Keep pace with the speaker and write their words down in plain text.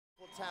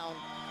town.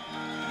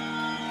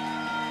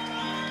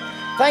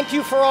 Thank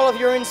you for all of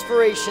your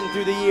inspiration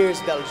through the years,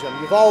 Belgium.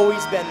 You've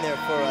always been there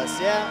for us,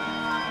 yeah?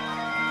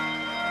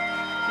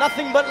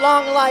 Nothing but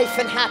long life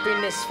and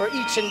happiness for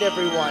each and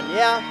every one,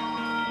 yeah?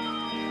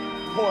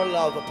 More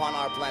love upon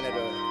our planet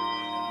Earth.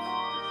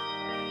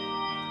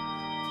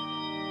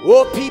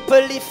 Oh, people,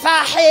 if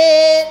I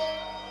had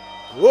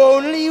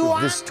only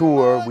one. This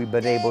tour, we've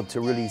been able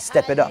to really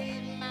step it up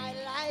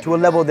to a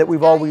level that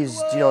we've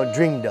always,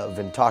 dreamed of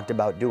and talked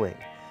about doing.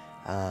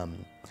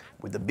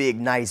 With the big,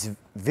 nice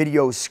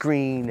video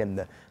screen and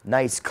the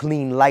nice,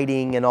 clean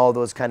lighting and all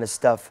those kind of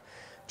stuff,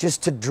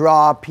 just to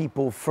draw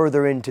people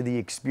further into the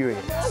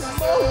experience.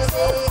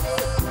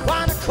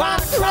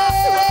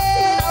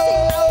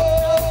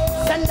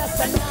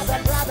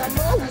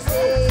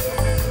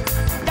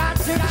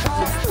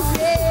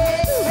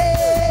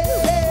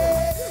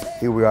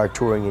 Here we are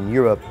touring in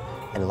Europe,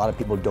 and a lot of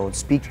people don't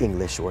speak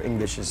English, or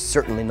English is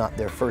certainly not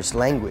their first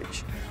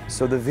language.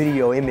 So the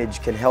video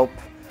image can help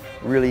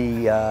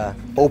really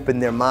open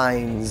their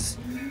minds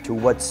to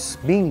what's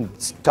being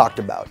talked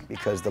about,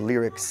 because the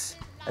lyrics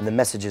and the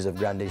messages of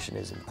Groundation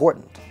is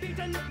important.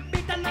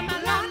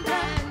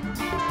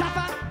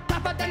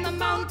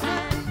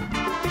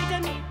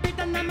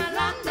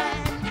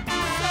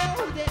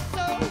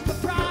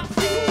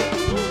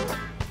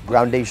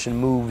 Groundation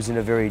moves in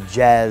a very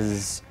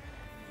jazz,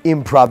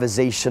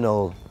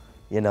 improvisational,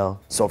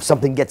 so if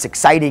something gets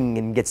exciting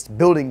and gets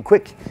building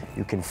quick,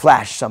 you can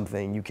flash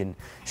something, you can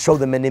show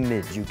them an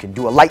image, you can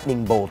do a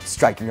lightning bolt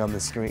striking on the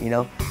screen,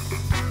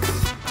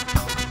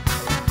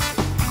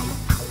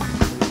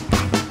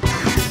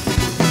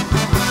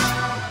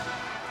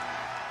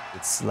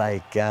 It's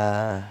like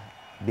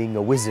being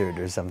a wizard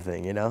or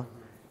something,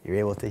 You're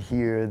able to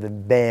hear the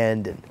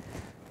band and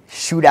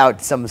shoot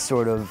out some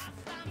sort of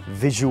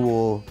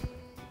visual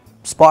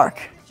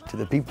spark to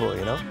the people,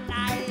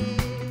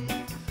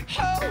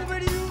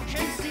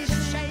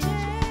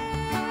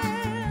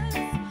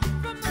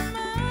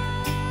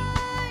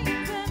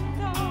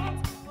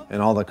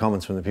 And all the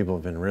comments from the people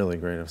have been really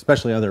great,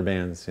 especially other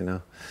bands,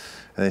 And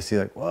they see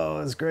like, whoa,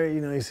 that's great,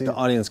 You see the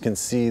audience can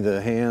see the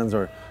hands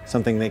or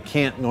something they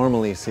can't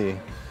normally see.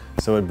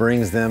 So it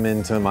brings them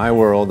into my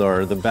world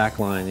or the back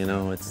line,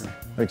 It's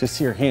like, just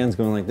see your hands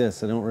going like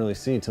this. I don't really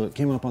see it till it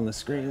came up on the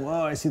screen.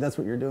 Whoa, I see that's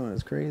what you're doing.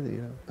 It's crazy,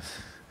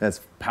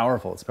 That's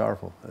powerful, it's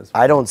powerful.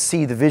 I don't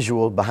see the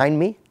visual behind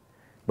me,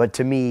 but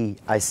to me,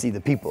 I see the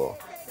people.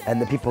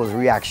 And the people's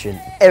reaction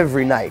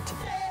every night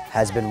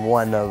has been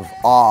one of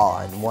awe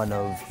and one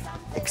of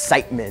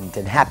excitement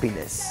and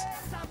happiness.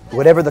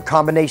 Whatever the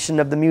combination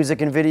of the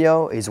music and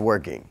video is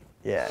working,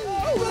 yeah.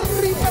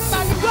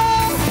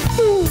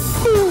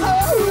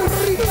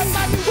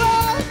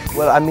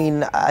 Well,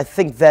 I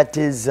think that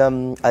is,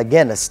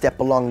 again, a step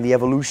along the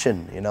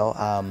evolution,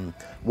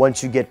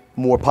 Once you get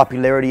more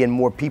popularity and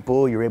more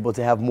people, you're able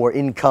to have more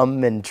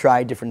income and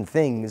try different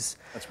things.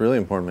 That's really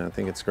important, man. I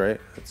think it's great.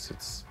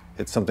 It's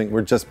something,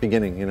 we're just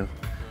beginning,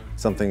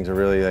 Something to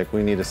really,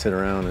 we need to sit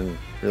around and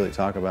really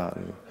talk about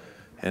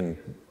and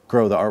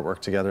grow the artwork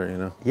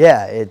together,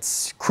 Yeah,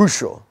 it's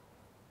crucial.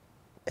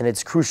 And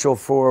it's crucial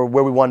for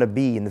where we want to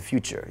be in the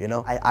future,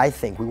 I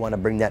think we want to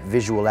bring that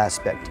visual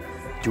aspect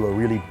to a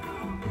really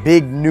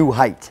big new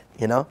height,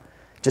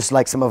 Just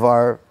like some of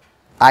our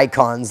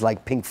icons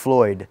like Pink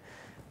Floyd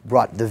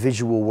brought the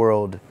visual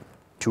world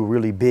to a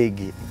really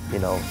big,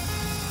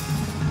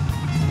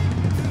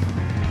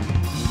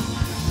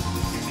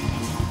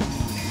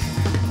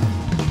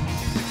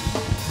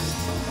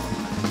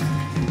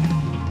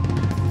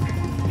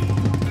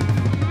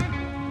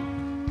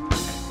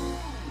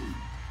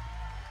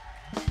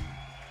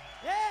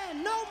 Yeah,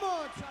 no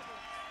more trouble.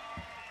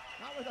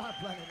 Not with our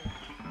planet.